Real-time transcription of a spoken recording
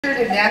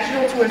In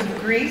national tours of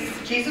Greece,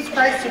 Jesus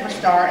Christ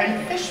Superstar,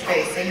 and Fish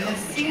Facing, has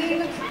seen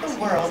the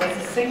world as a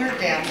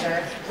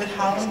singer-dancer with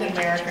Holland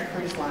America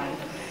Cruise Line.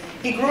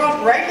 He grew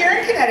up right here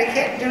in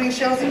Connecticut, doing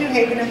shows in New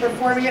Haven and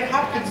performing at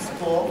Hopkins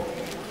School.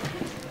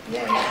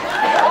 Yay.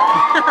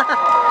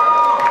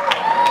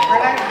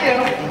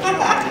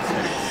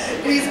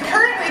 He's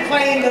currently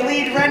playing the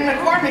lead Ren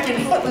McCormick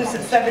in Footloose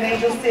at Seven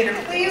Angels Theater.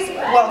 Please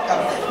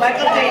welcome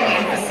Michael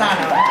Damian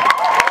Pisano.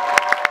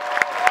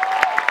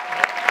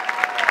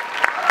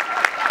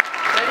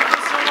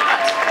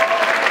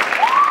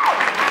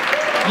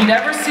 You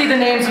never see the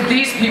names of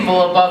these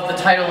people above the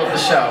title of the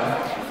show.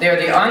 They are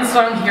the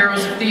unsung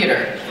heroes of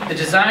theater, the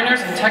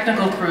designers and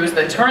technical crews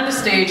that turn the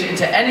stage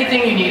into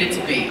anything you need it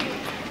to be.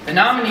 The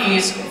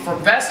nominees for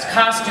Best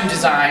Costume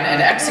Design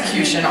and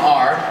Execution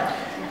are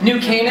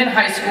New Canaan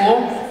High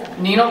School,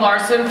 Nina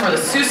Larson for the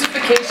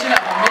Susification of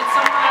A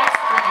Midsummer Night's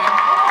Dream,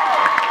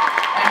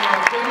 and your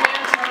good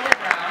man Charlie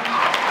Brown.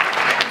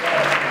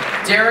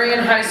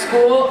 Darien High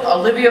School,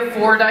 Olivia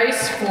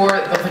Fordyce for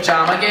The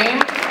Pajama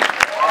Game.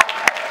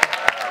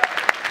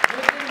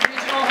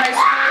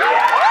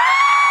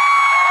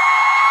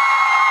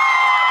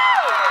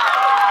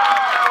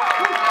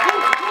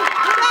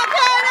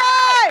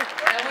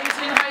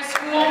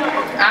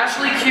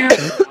 Ashley Q,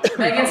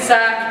 Megan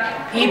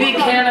Sack, E.B.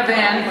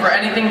 Canavan for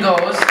Anything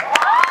Goes.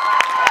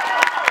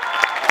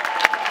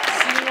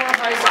 Seymour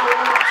High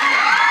School,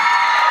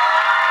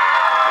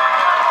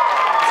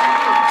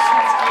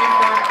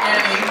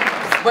 Annie.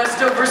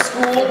 Westover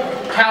School,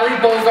 Callie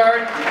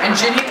Bogart, and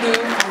Ginny Lou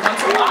for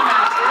Once Upon a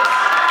Mattress.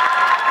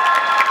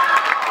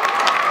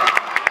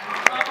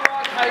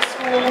 Commonwealth High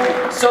School,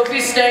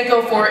 Sophie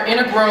Stanko for In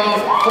a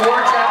Grove, 4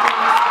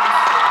 Japanese.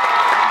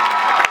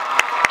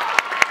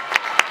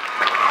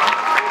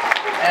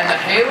 And the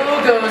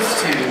halo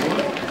goes to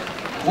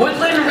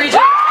Woodland Region.